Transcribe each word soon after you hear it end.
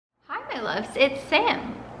my loves, it's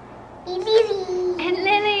Sam. Lily. And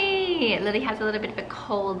Lily. Lily has a little bit of a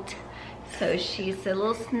cold, so she's a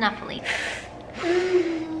little snuffly.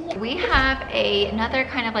 We have another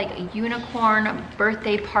kind of like a unicorn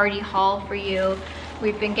birthday party haul for you.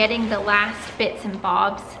 We've been getting the last bits and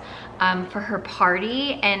bobs for her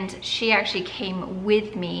party, and she actually came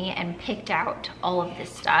with me and picked out all of this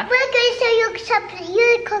stuff. We're going to show you some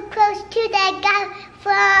unicorn clothes too that I got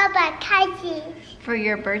from my cousins. For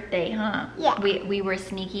your birthday, huh? Yeah. We were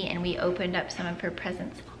sneaky and we opened up some of her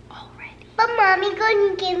presents already. But Mommy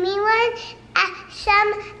going to give me one,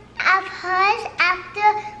 some of hers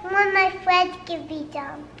after one of my friends give me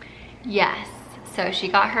some. Yes. So she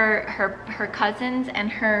got her cousins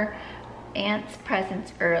and her aunt's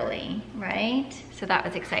presents early, right? So that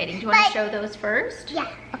was exciting. Do you want to show those first? Yeah.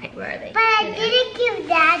 Okay, where are they? But I didn't give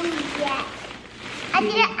Daddy yet. I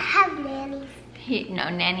didn't have Nanny's. No,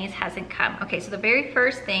 Nanny's hasn't come. Okay, so the very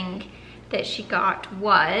first thing that she got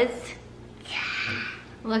was,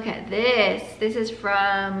 look at this. This is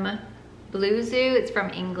from Blue Zoo. It's from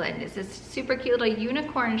England. It's this super cute little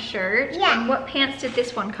unicorn shirt. Yeah. And what pants did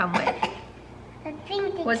this one come with? I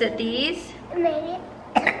think Was it these? maybe.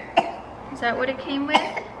 Is that what it came with?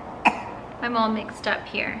 I'm all mixed up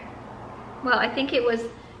here. Well, I think it was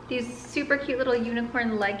these super cute little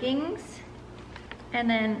unicorn leggings. And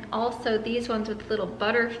then also these ones with little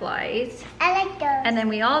butterflies. I like those. And then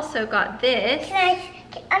we also got this.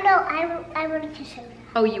 Oh no, I wanted to show that.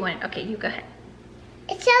 Oh, you want, okay, you go ahead.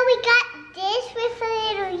 So we got this with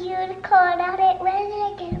a little unicorn on it. Where did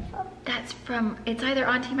I get it from? That's from, it's either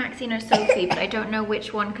Auntie Maxine or Sophie, but I don't know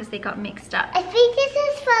which one because they got mixed up. I think this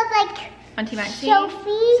is from like Auntie Maxine?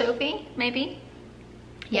 Sophie. Sophie, maybe?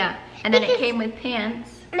 Yeah, and then it came with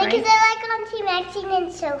pants, Because right? I like Auntie Maxine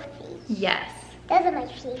and Sophie. Yes. Those are my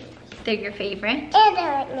favorites. They're your favorite? And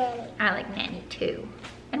I like Nanny. I like Nanny too.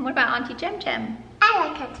 And what about Auntie Jem Jem? I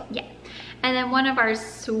like her too. Yeah. And then one of our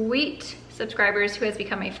sweet subscribers who has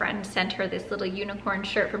become a friend sent her this little unicorn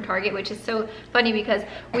shirt from Target, which is so funny because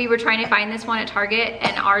we were trying to find this one at Target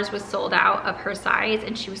and ours was sold out of her size,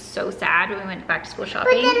 and she was so sad when we went back to school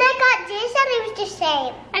shopping. But then I got this and it was the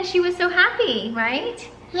same. And she was so happy, right?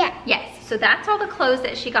 Yeah. Yes, so that's all the clothes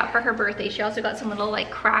that she got for her birthday. She also got some little like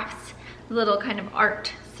crafts, little kind of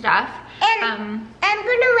art stuff. And I'm gonna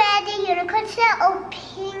wear the unicorn shirt, all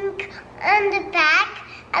pink on the back.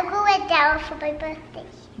 I'm gonna wear that one for my birthday.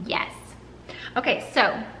 Yes. Okay,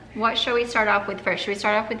 so what shall we start off with first? Should we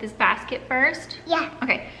start off with this basket first? Yeah.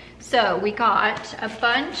 Okay, so we got a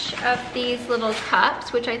bunch of these little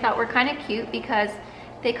cups, which I thought were kind of cute because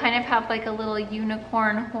they kind of have like a little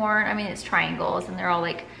unicorn horn. I mean, it's triangles and they're all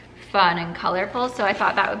like fun and colorful. So I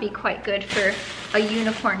thought that would be quite good for a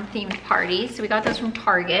unicorn themed party. So we got those from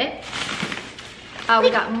Target. We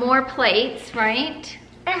got more plates, right?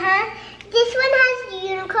 Uh-huh. This one has the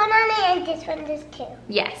unicorn on it and this one does too.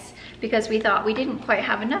 Yes, because we thought we didn't quite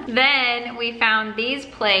have enough. Then we found these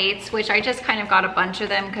plates, which I just kind of got a bunch of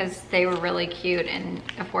them because they were really cute and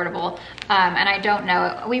affordable. And I don't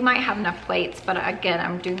know, we might have enough plates, but again,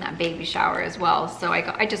 I'm doing that baby shower as well. So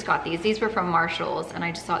I just got these. These were from Marshall's and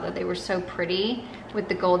I just thought that they were so pretty with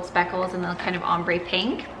the gold speckles and the kind of ombre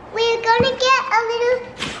pink. We're gonna get a little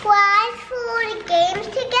prize for all the games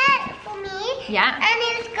to get for me. Yeah. And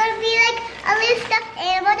it's gonna be like a little stuffed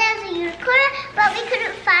animal that was a unicorn, but we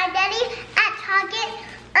couldn't find any at Target,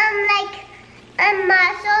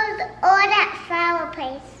 Marshall's or that flower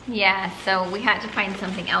place. Yeah, so we had to find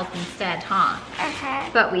something else instead, huh? Uh-huh.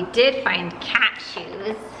 But we did find cat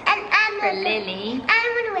shoes And for Lily.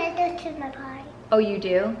 I'm gonna wear those to my party. Oh, you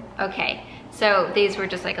do? Okay. So these were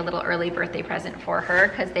just like a little early birthday present for her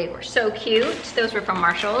because they were so cute. Those were from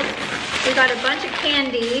Marshall's. We got a bunch of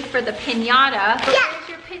candy for the piñata. But Yeah. where's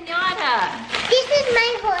your piñata? This is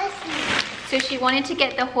my horsey. So she wanted to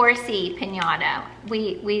get the horsey piñata.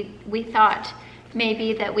 We thought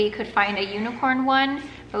maybe that we could find a unicorn one,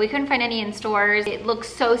 but we couldn't find any in stores. It looks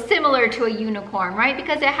so similar to a unicorn, right?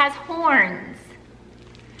 Because it has horns.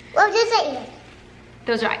 Well, there's an ear.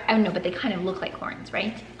 Those are, I don't know, but they kind of look like horns,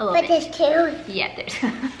 right? A little But bit. there's two. Yeah, there's.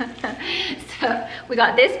 So we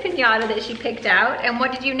got this piñata that she picked out. And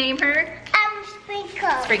what did you name her? Sprinkle.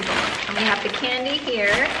 Sprinkles. And we have the candy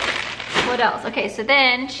here. What else? Okay, so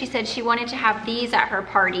then she said she wanted to have these at her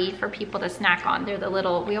party for people to snack on. They're the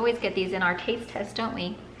little, we always get these in our taste test, don't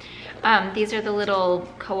we? These are the little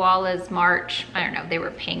koalas march. I don't know, they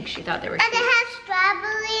were pink. She thought they were cute. And it has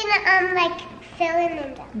strawberry and like filling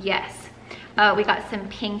in them. Yes. We got some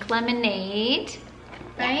pink lemonade,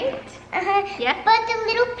 right? Uh-huh. Yeah. But the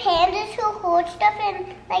little pandas who hold stuff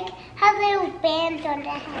and like have little bands on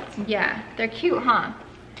their heads. Yeah, they're cute, huh?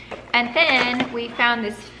 And then we found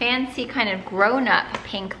this fancy kind of grown-up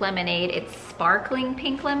pink lemonade. It's sparkling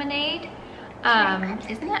pink lemonade.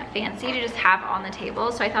 Isn't that fancy to just have on the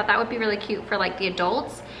table? So I thought that would be really cute for like the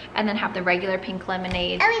adults, and then have the regular pink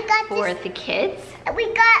lemonade for the kids.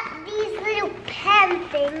 We got these little pen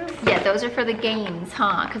things. Yeah, those are for the games,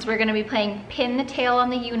 huh? Because we're gonna be playing pin the tail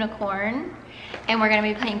on the unicorn, and we're gonna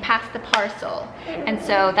be playing pass the parcel. And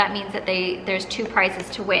so that means that there's 2 prizes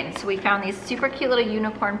to win. So we found these super cute little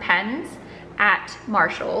unicorn pens at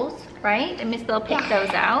Marshall's, right? And Miss Lil picked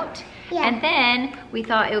those out. Yeah. And then we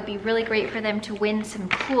thought it would be really great for them to win some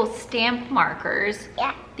cool stamp markers.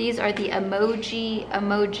 Yeah. These are the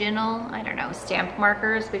emojinal, I don't know, stamp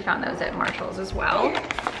markers. We found those at Marshall's as well.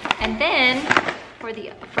 And then for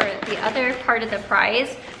the other part of the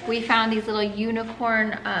prize, we found these little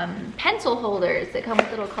unicorn pencil holders that come with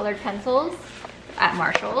little colored pencils at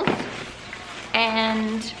Marshall's.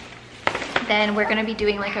 And then we're gonna be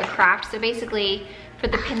doing like a craft. So basically, for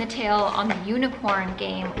the pin the tail on the unicorn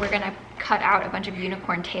game, we're gonna cut out a bunch of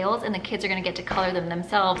unicorn tails, and the kids are gonna get to color them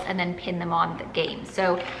themselves and then pin them on the game.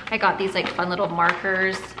 So I got these like fun little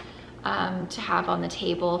markers to have on the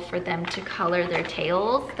table for them to color their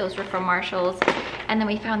tails. Those were from Marshall's. And then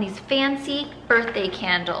we found these fancy birthday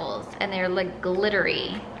candles, and they're like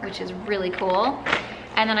glittery, which is really cool.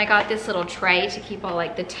 And then I got this little tray to keep all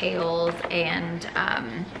like the tails and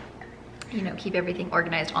you know, keep everything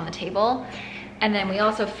organized on the table. And then we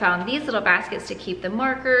also found these little baskets to keep the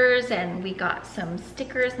markers, and we got some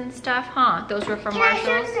stickers and stuff, huh? Those were from Marshall's. Can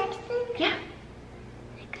I show the next thing? Yeah.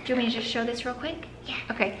 Do you want me to just show this real quick? Yeah.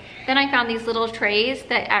 Okay. Then I found these little trays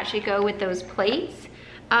that actually go with those plates,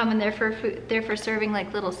 and they're for food, they're for serving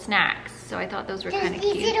like little snacks. So I thought those were kind of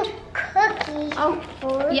cute. These little cookies. Oh,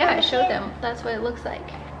 yeah, show them. That's what it looks like.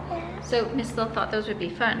 Yeah. So Miss Lil thought those would be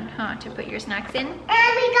fun, huh? To put your snacks in. And we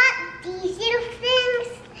got these little things.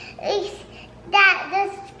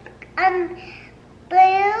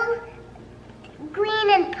 Blue, green,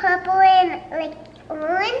 and purple, and like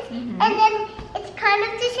orange. And then it's kind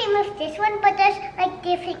of the same as this one, but there's like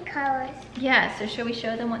different colors. Yeah, so should we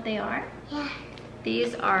show them what they are? Yeah.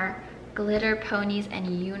 These are glitter ponies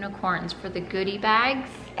and unicorns for the goodie bags.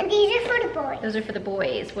 And these are for the boys. Those are for the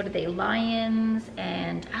boys. What are they? Lions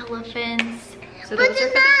and elephants. So But those are for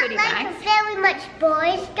there's the not goodie like bags. very much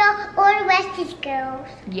boys stuff, or the rest is girls.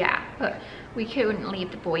 Yeah, but we couldn't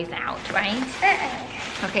leave the boys out, right?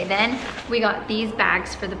 Uh-uh. Okay, then we got these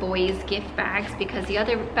bags for the boys, gift bags, because the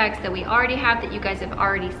other bags that we already have that you guys have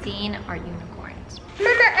already seen are unicorns.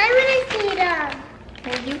 Mama, I want to see them.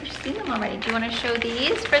 Well, you've seen them already. Do you want to show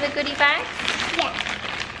these for the goodie bags? Yeah.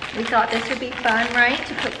 We thought this would be fun, right?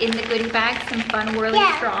 To put in the goodie bag some fun whirly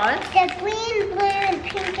straws. The green, blue, and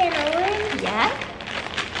pink, and orange. Yeah.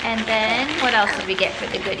 And then what else did we get for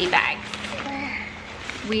the goodie bags?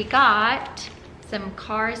 We got some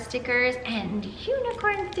car stickers and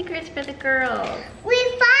unicorn stickers for the girls. We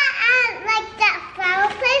found at like that flower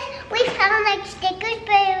place, we found like stickers,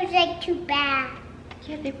 but it was like too bad.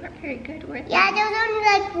 Yeah, they weren't very good, were they? Yeah, there was only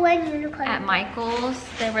like one unicorn. At Michael's,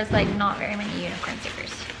 there was like not very many unicorn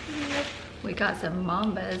stickers. We got some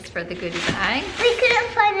Mambas for the goodie bag. We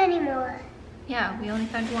couldn't find any more. Yeah, we only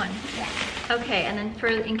found one. Yeah. Okay, and then for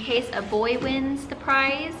in case a boy wins the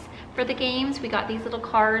prize for the games, we got these little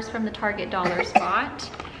cars from the Target dollar spot.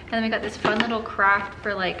 And then we got this fun little craft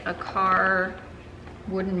for like a car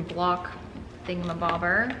wooden block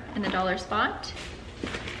thingamabobber in the dollar spot.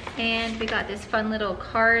 And we got this fun little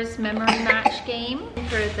Cars memory match game.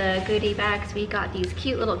 For the goodie bags, we got these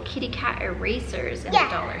cute little kitty cat erasers in the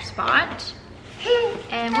dollar spot.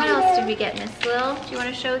 And what else did we get, Miss Lil? Do you want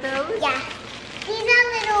to show those? Yeah. These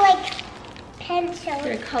are little like pencils.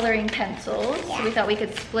 They're coloring pencils. Yeah. So we thought we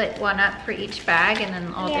could split one up for each bag and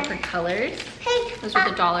then all different colors. Hey, Those are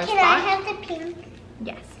the dollar can spot. I have the pink?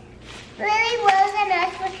 Yes. Lily, Rose, and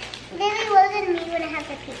us. Lily, Rose, and me when I have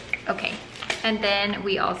the pink. Okay. And then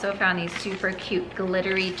we also found these super cute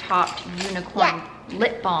glittery topped unicorn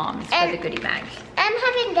lip balms for the goodie bags. I'm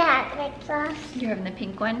having that lip gloss. You're having the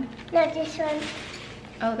pink one? No, this one.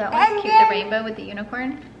 Oh, that one's cute. The rainbow with the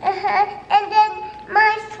unicorn? And then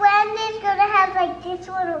my friend is gonna have like this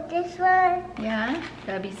one or this one. Yeah,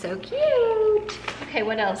 that'd be so cute. Okay,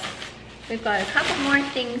 what else? We've got a couple more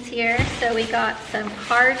things here. So we got some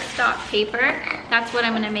cardstock paper. That's what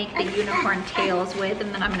I'm gonna make the unicorn tails with,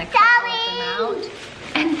 and then I'm gonna cut all of them out.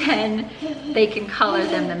 And then they can color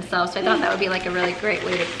them themselves. So I thought that would be like a really great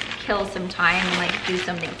way to kill some time and like do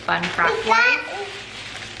something fun craft-wise.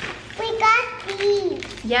 We got these.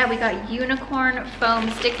 Yeah, we got unicorn foam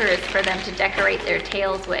stickers for them to decorate their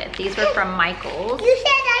tails with. These were from Michael's. You said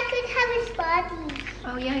I could have a spotty.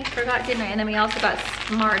 Oh yeah, I forgot, didn't I? And then we also got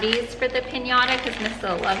Smarties for the piñata because Missy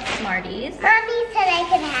loves Smarties. Mommy said I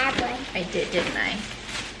could have one. I did, didn't I?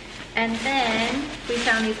 And then we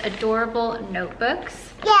found these adorable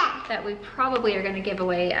notebooks. Yeah. That we probably are going to give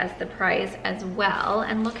away as the prize as well.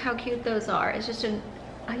 And look how cute those are. It's just a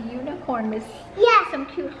unicorn with some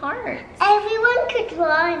cute hearts. Everyone could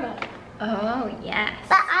draw on it. Oh, yes.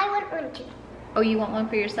 But I want one too. Oh, you want one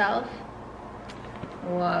for yourself?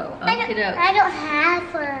 Whoa. I don't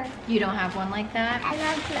have one. You don't have one like that? I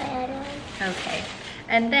love my other one. Okay.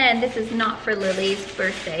 And then this is not for Lily's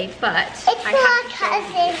birthday, but It's for our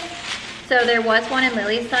cousin. So there was one in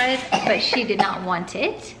Lily's size, but she did not want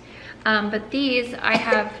it. But these, I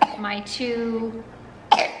have my two,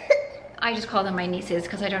 I just call them my nieces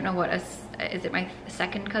because I don't know what, is it my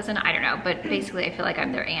second cousin? I don't know, but basically I feel like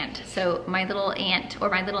I'm their aunt. So my little aunt, or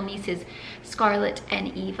my little nieces, Scarlett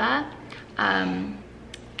and Eva,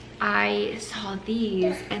 I saw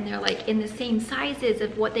these and they're like in the same sizes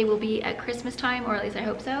of what they will be at Christmas time, or at least I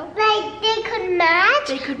hope so. Like they could match?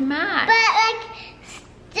 They could match. But like,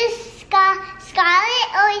 this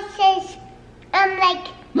Scarlett always says, like,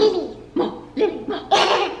 Lily. Mo, Lily, Mo.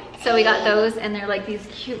 So we got those and they're like these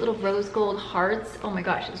cute little rose gold hearts. Oh my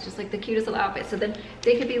gosh, it's just like the cutest little outfit. So then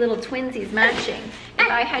they could be little twinsies matching.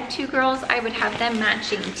 If I had two girls, I would have them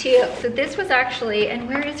matching too. So this was actually, and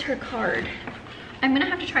where is her card? I'm gonna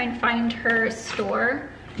have to try and find her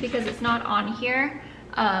store because it's not on here.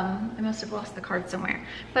 I must have lost the card somewhere.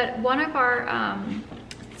 But one of our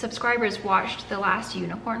subscribers watched the last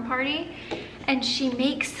unicorn party and she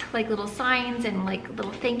makes like little signs and like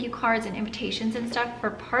little thank you cards and invitations and stuff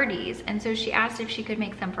for parties. And so she asked if she could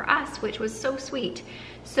make them for us, which was so sweet.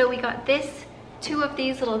 So we got two of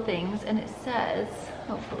these little things and it says,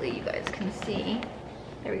 hopefully you guys can see.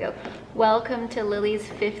 There we go. Welcome to Lily's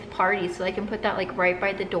 5th party. So I can put that like right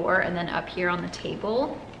by the door and then up here on the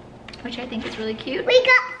table, which I think is really cute. We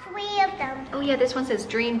got 3 of them. Oh yeah, this one says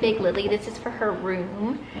Dream Big Lily. This is for her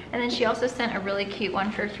room. And then she also sent a really cute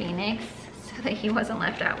one for Phoenix so that he wasn't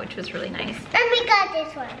left out, which was really nice. And we got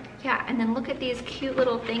this one. Yeah, and then look at these cute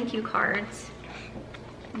little thank you cards.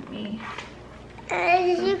 Let me...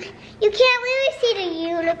 You can't really see the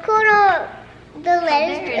unicorn or the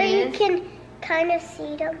letters, there or it you is. can kind of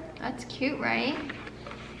see them. That's cute, right?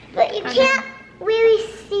 But you can't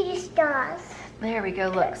really see the stars. There we go,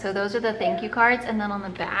 look. So those are the thank you cards, and then on the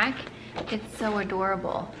back, it's so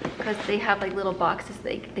adorable because they have like little boxes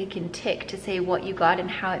they can tick to say what you got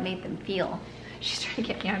and how it made them feel. She's trying to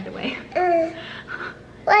get me out of the way.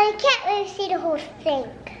 Well, you can't really see the whole thing.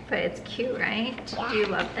 But it's cute, right? Yeah. Do you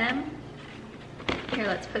love them? Here,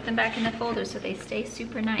 let's put them back in the folder so they stay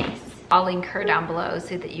super nice. I'll link her down below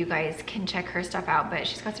so that you guys can check her stuff out, but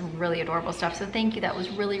she's got some really adorable stuff. So thank you, that was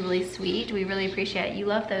really, really sweet. We really appreciate it. You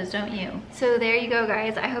love those, don't you? So there you go,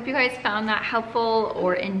 guys. I hope you guys found that helpful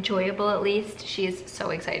or enjoyable at least. She is so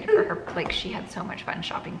excited for her, like she had so much fun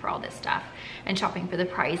shopping for all this stuff and shopping for the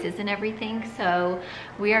prizes and everything. So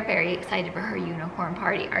we are very excited for her unicorn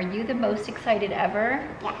party. Are you the most excited ever?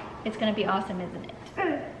 Yeah. It's gonna be awesome, isn't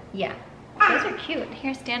it? Yeah. Those are cute.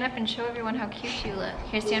 Here, stand up and show everyone how cute you look.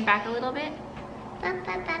 Here, stand back a little bit.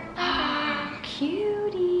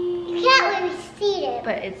 Cutie. You can't really see it.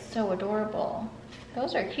 But it's so adorable.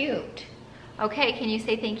 Those are cute. Okay, can you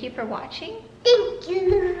say thank you for watching? Thank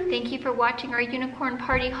you. Thank you for watching our unicorn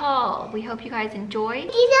party haul. We hope you guys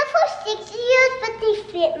enjoyed. These are for 6 years, but they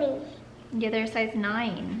fit me. Yeah, they're size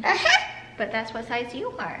 9. But that's what size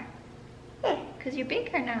you are. Because you're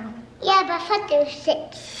bigger now. Yeah, but I thought they were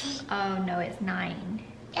 6. Oh, no, it's 9.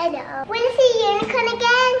 I know. Want to see unicorn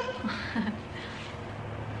again?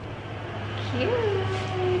 Cute.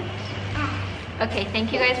 Okay,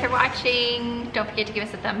 thank you guys for watching. Don't forget to give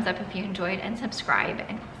us a thumbs up if you enjoyed and subscribe.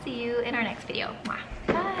 And we'll see you in our next video. Mwah.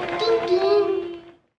 Bye. Ding, ding.